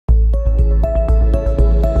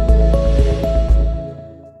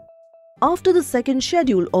After the second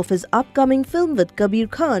schedule of his upcoming film with Kabir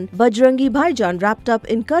Khan, Bajrangi Bhaijaan wrapped up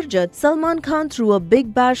in Karjat, Salman Khan threw a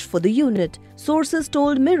big bash for the unit. Sources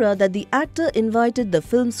told Mirror that the actor invited the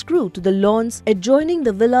film's crew to the lawns adjoining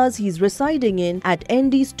the villas he's residing in at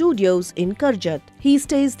ND Studios in Karjat. He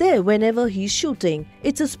stays there whenever he's shooting.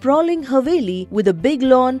 It's a sprawling haveli with a big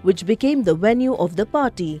lawn which became the venue of the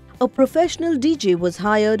party. A professional DJ was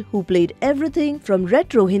hired who played everything from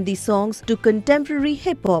retro Hindi songs to contemporary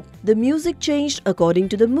hip-hop. The music changed according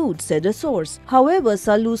to the mood, said a source. However,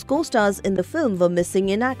 Sallu's co-stars in the film were missing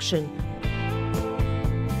in action.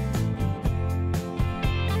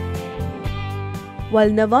 While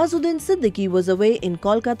Nawazuddin Siddiqui was away in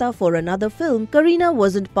Kolkata for another film, Kareena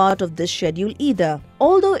wasn't part of this schedule either.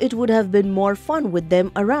 Although it would have been more fun with them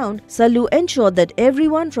around, Sallu ensured that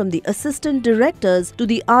everyone from the assistant directors to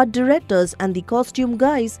the art directors and the costume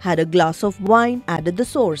guys had a glass of wine, added the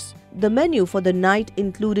source. The menu for the night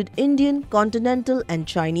included Indian, continental and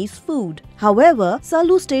Chinese food. However,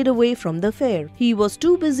 Sallu stayed away from the fair. He was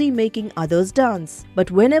too busy making others dance.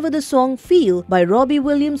 But whenever the song Feel by Robbie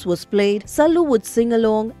Williams was played, Sallu would sing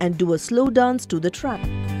along and do a slow dance to the track.